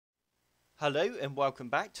Hello and welcome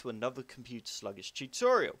back to another Computer Sluggish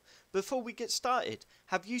tutorial. Before we get started,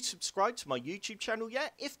 have you subscribed to my YouTube channel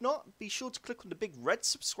yet? If not, be sure to click on the big red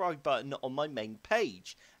subscribe button on my main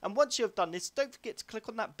page. And once you have done this, don't forget to click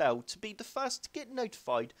on that bell to be the first to get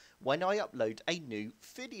notified when I upload a new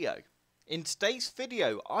video. In today's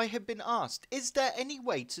video, I have been asked, is there any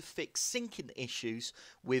way to fix syncing issues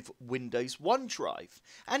with Windows OneDrive?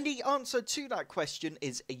 And the answer to that question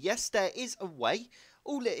is yes, there is a way.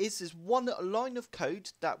 All it is one line of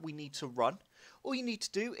code that we need to run. All you need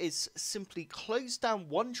to do is simply close down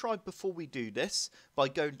OneDrive before we do this by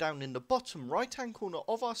going down in the bottom right hand corner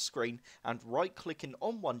of our screen and right clicking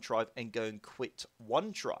on OneDrive and going quit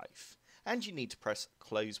OneDrive. And you need to press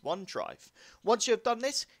close OneDrive. Once you have done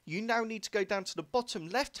this, you now need to go down to the bottom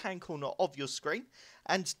left hand corner of your screen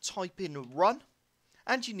and type in run,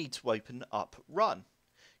 and you need to open up run.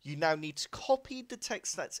 You now need to copy the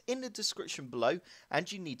text that's in the description below,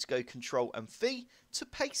 and you need to go Control and V to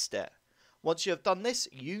paste it. Once you have done this,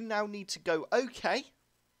 you now need to go OK.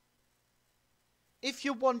 If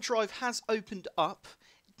your OneDrive has opened up,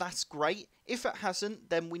 that's great. If it hasn't,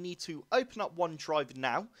 then we need to open up OneDrive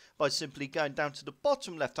now by simply going down to the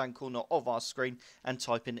bottom left hand corner of our screen and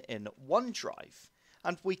typing in OneDrive.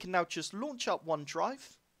 And we can now just launch up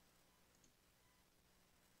OneDrive.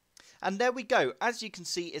 And there we go. As you can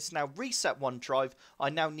see, it's now reset OneDrive. I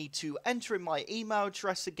now need to enter in my email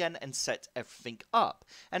address again and set everything up.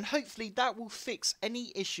 And hopefully that will fix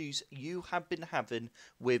any issues you have been having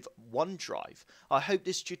with OneDrive. I hope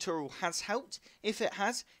this tutorial has helped. If it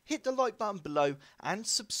has, hit the like button below and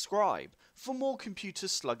subscribe for more computer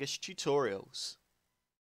sluggish tutorials.